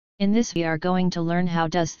In this we are going to learn how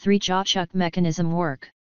does 3-jaw chuck mechanism work.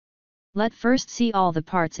 Let first see all the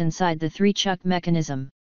parts inside the 3-chuck mechanism.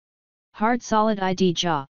 Hard solid ID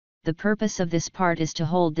jaw. The purpose of this part is to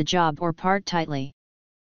hold the jaw or part tightly.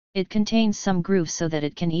 It contains some grooves so that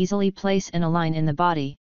it can easily place and align in the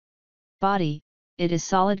body. Body. It is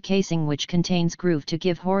solid casing which contains groove to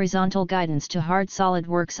give horizontal guidance to hard solid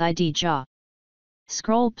works ID jaw.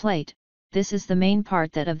 Scroll plate. This is the main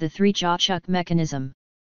part that of the 3-jaw chuck mechanism.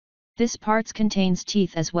 This parts contains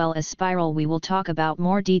teeth as well as spiral. We will talk about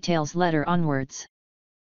more details later onwards.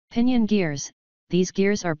 Pinion gears. These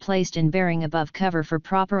gears are placed in bearing above cover for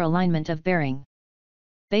proper alignment of bearing.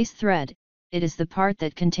 Base thread. It is the part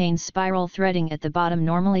that contains spiral threading at the bottom.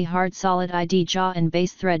 Normally hard solid ID jaw and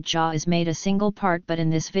base thread jaw is made a single part, but in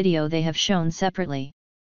this video they have shown separately.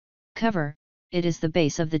 Cover. It is the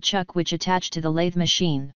base of the chuck which attached to the lathe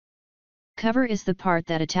machine. Cover is the part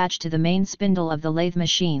that attached to the main spindle of the lathe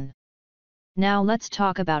machine. Now let's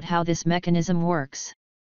talk about how this mechanism works.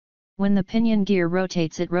 When the pinion gear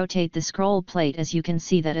rotates, it rotates the scroll plate, as you can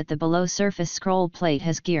see that at the below surface scroll plate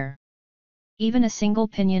has gear. Even a single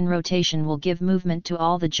pinion rotation will give movement to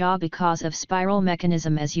all the jaw because of spiral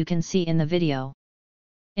mechanism, as you can see in the video.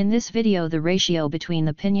 In this video the ratio between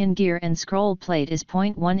the pinion gear and scroll plate is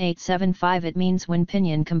 0.1875. It means when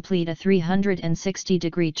pinion complete a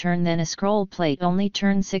 360-degree turn, then a scroll plate only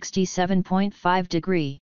turns 67.5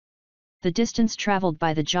 degree. The distance traveled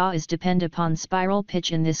by the jaw is depend upon spiral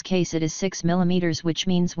pitch. In this case it is 6 mm, which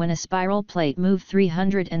means when a spiral plate move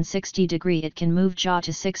 360 degree it can move jaw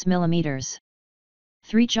to 6 mm.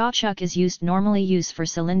 3-jaw chuck is normally used for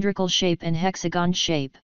cylindrical shape and hexagon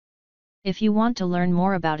shape. If you want to learn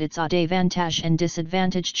more about its advantage and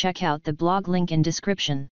disadvantage, check out the blog link in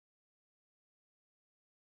description.